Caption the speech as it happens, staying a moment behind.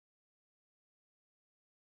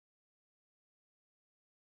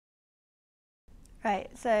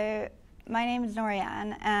Right, so my name is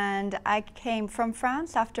Noriane, and I came from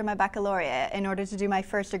France after my baccalaureate in order to do my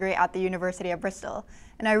first degree at the University of Bristol.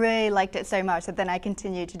 And I really liked it so much that then I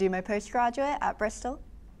continued to do my postgraduate at Bristol.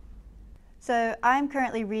 So I'm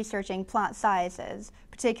currently researching plant sciences,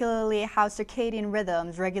 particularly how circadian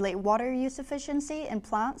rhythms regulate water use efficiency in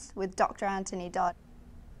plants with Dr. Anthony Dodd.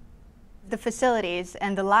 The facilities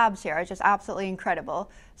and the labs here are just absolutely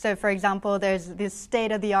incredible. So for example, there's this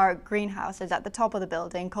state-of-the-art greenhouses at the top of the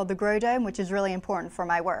building called the Grow Dome, which is really important for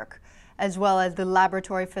my work, as well as the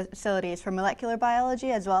laboratory facilities for molecular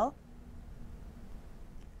biology as well.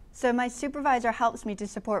 So my supervisor helps me to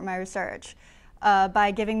support my research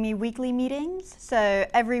by giving me weekly meetings. So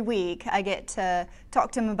every week I get to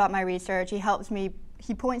talk to him about my research. He helps me,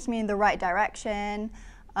 he points me in the right direction.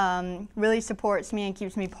 Really supports me and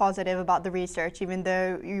keeps me positive about the research, even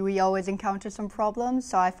though we always encounter some problems,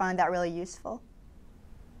 so I find that really useful.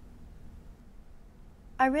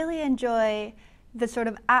 I really enjoy the sort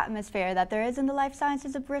of atmosphere that there is in the life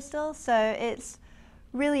sciences of Bristol, so it's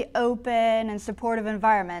really open and supportive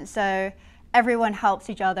environment, so everyone helps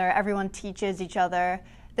each other, everyone teaches each other.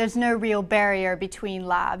 There's no real barrier between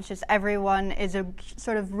labs, just everyone is a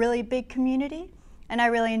sort of really big community. And I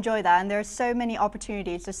really enjoy that, and there are so many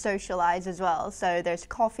opportunities to socialize as well. So there's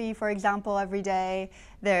coffee, for example, every day.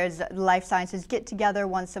 There's life sciences get-together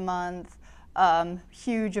once a month,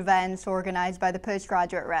 huge events organized by the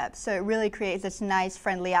postgraduate reps. So it really creates this nice,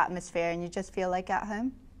 friendly atmosphere, and you just feel like at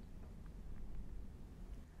home.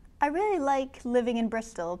 I really like living in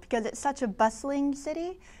Bristol because it's such a bustling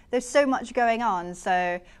city. There's so much going on,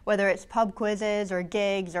 so whether it's pub quizzes or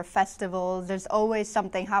gigs or festivals, there's always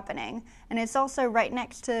something happening. And it's also right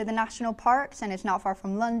next to the national parks, and it's not far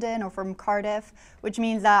from London or from Cardiff, which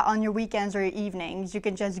means that on your weekends or your evenings, you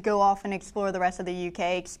can just go off and explore the rest of the UK,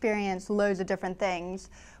 experience loads of different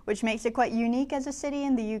things, which makes it quite unique as a city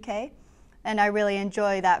in the UK. And I really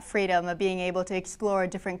enjoy that freedom of being able to explore a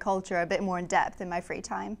different culture a bit more in depth in my free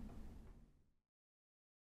time.